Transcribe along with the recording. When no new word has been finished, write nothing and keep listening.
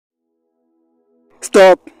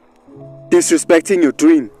Stop disrespecting your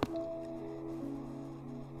dream.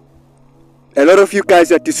 A lot of you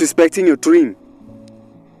guys are disrespecting your dream.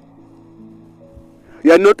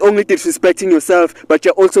 You are not only disrespecting yourself, but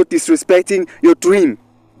you're also disrespecting your dream.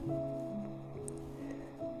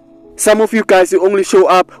 Some of you guys, you only show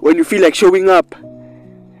up when you feel like showing up.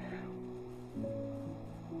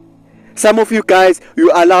 Some of you guys, you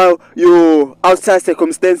allow your outside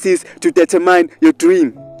circumstances to determine your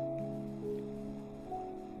dream.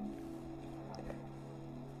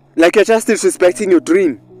 Like you're just disrespecting your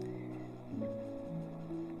dream.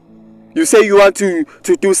 You say you want to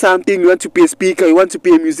do something, you want to be a speaker, you want to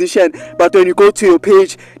be a musician, but when you go to your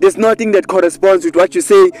page, there's nothing that corresponds with what you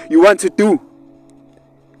say you want to do.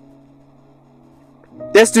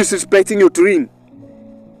 That's disrespecting your dream.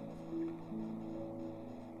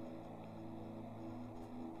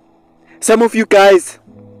 Some of you guys,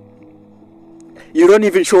 you don't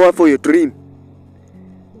even show up for your dream.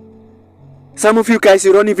 Some of you guys,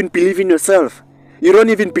 you don't even believe in yourself. You don't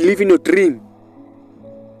even believe in your dream.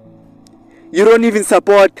 You don't even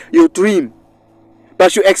support your dream,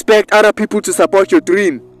 but you expect other people to support your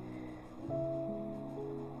dream.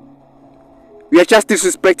 You are just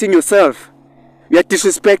disrespecting yourself. You are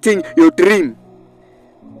disrespecting your dream.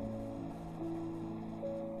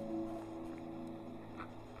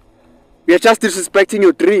 You are just disrespecting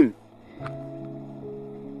your dream.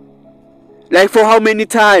 Like, for how many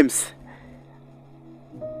times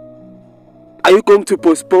are you going to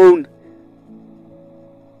postpone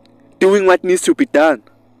doing what needs to be done?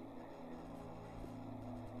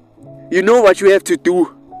 You know what you have to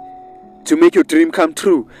do to make your dream come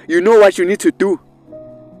true. You know what you need to do.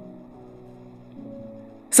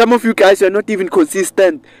 Some of you guys are not even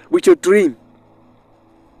consistent with your dream.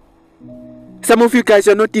 Some of you guys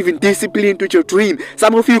are not even disciplined with your dream.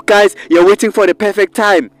 Some of you guys, you're waiting for the perfect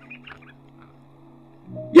time.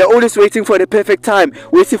 You're always waiting for the perfect time,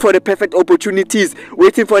 waiting for the perfect opportunities,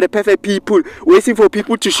 waiting for the perfect people, waiting for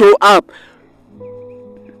people to show up.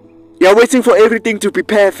 You're waiting for everything to be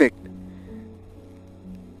perfect.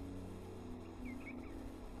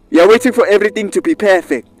 You're waiting for everything to be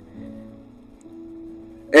perfect.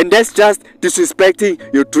 And that's just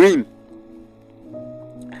disrespecting your dream.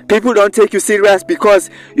 People don't take you serious because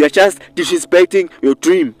you're just disrespecting your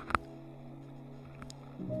dream.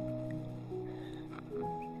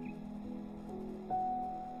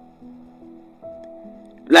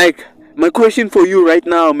 Like, my question for you right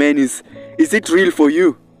now, man, is it real for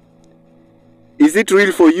you? Is it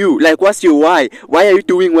real for you? Like, what's your why? Why are you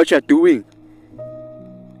doing what you're doing?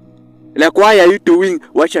 Like, why are you doing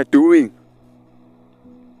what you're doing?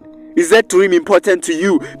 Is that dream important to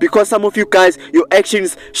you? Because some of you guys, your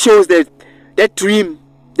actions shows that that dream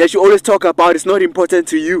that you always talk about is not important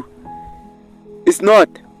to you. It's not.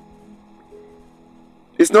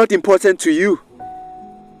 It's not important to you.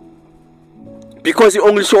 Because you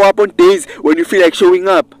only show up on days when you feel like showing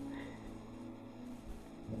up.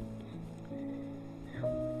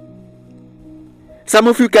 Some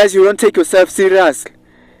of you guys, you don't take yourself serious.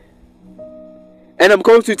 And I'm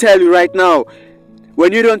going to tell you right now,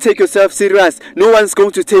 when you don't take yourself serious, no one's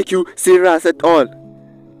going to take you serious at all.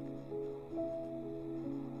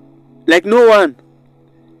 Like, no one.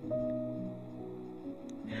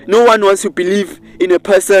 No one wants to believe in a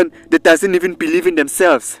person that doesn't even believe in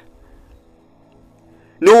themselves.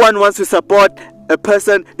 No one wants to support a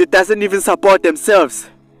person that doesn't even support themselves.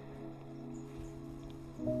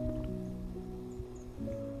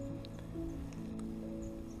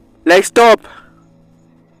 Like, stop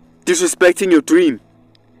disrespecting your dream.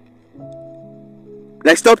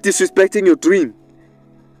 Like, stop disrespecting your dream.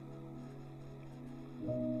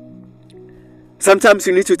 Sometimes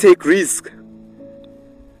you need to take risk.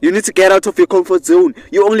 You need to get out of your comfort zone.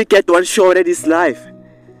 You only get one shot at this life.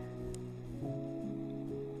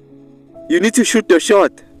 You need to shoot your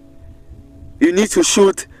shot. You need to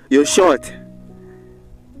shoot your shot.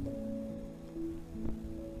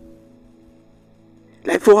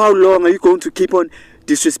 Like, for how long are you going to keep on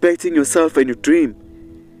disrespecting yourself and your dream?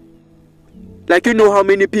 Like, you know how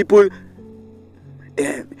many people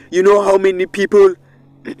are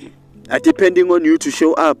depending on you to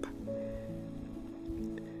show up.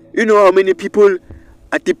 You know how many people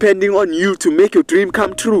are depending on you to make your dream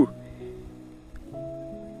come true.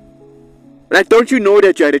 Like, don't you know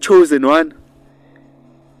that you are the chosen one?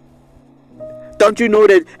 Don't you know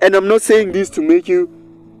that? And I'm not saying this to make you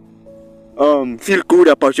feel good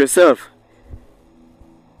about yourself.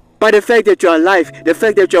 But the fact that you are alive, the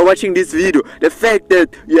fact that you are watching this video, the fact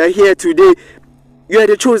that you are here today, you are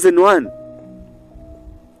the chosen one.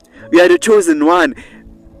 You are the chosen one.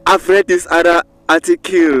 I've read this other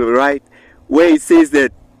article, right, where it says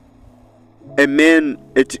that a man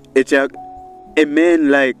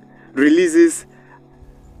like releases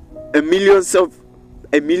a millions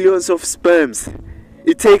of sperms.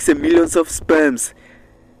 It takes a millions of sperms.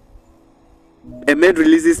 A man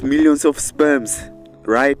releases millions of sperms,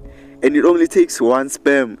 right? And it only takes one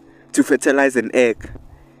sperm to fertilize an egg.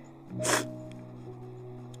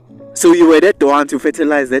 So you were that one to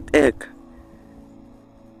fertilize that egg.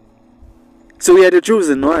 So you are the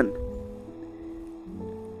chosen one.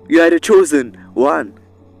 You are the chosen one.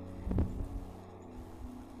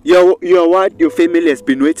 You are what your family has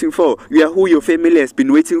been waiting for. You are who your family has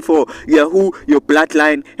been waiting for. You are who your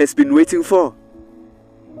bloodline has been waiting for.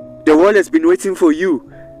 The world has been waiting for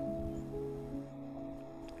you.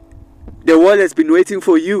 The world has been waiting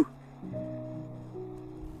for you.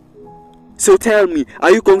 So tell me,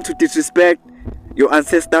 are you going to disrespect your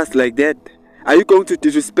ancestors like that? Are you going to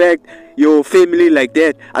disrespect your family like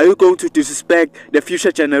that? Are you going to disrespect the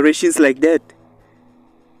future generations like that?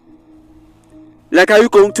 Like, are you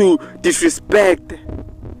going to disrespect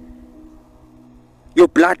your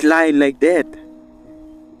bloodline like that?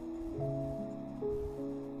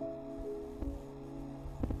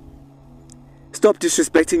 Stop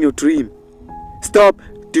disrespecting your dream. Stop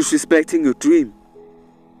disrespecting your dream.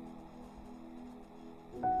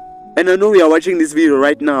 And I know you are watching this video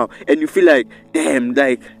right now and you feel like, damn,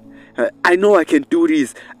 like, I know I can do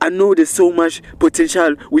this. I know there's so much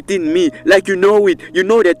potential within me. Like, you know it. You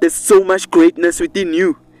know that there's so much greatness within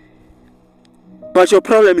you. But your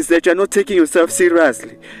problem is that you're not taking yourself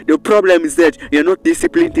seriously. Your problem is that you're not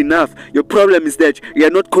disciplined enough. Your problem is that you're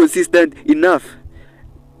not consistent enough.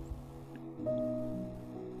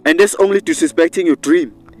 And that's only disrespecting your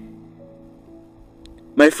dream.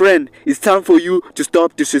 My friend, it's time for you to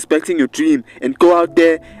stop disrespecting your dream and go out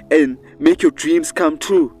there and make your dreams come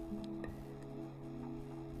true.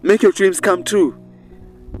 Make your dreams come true.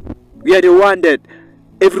 We are the one that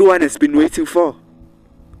everyone has been waiting for.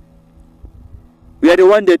 We are the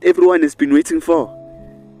one that everyone has been waiting for.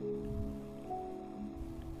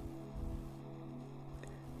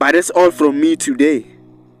 But that's all from me today.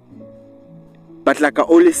 But like I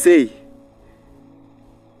always say,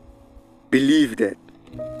 believe that.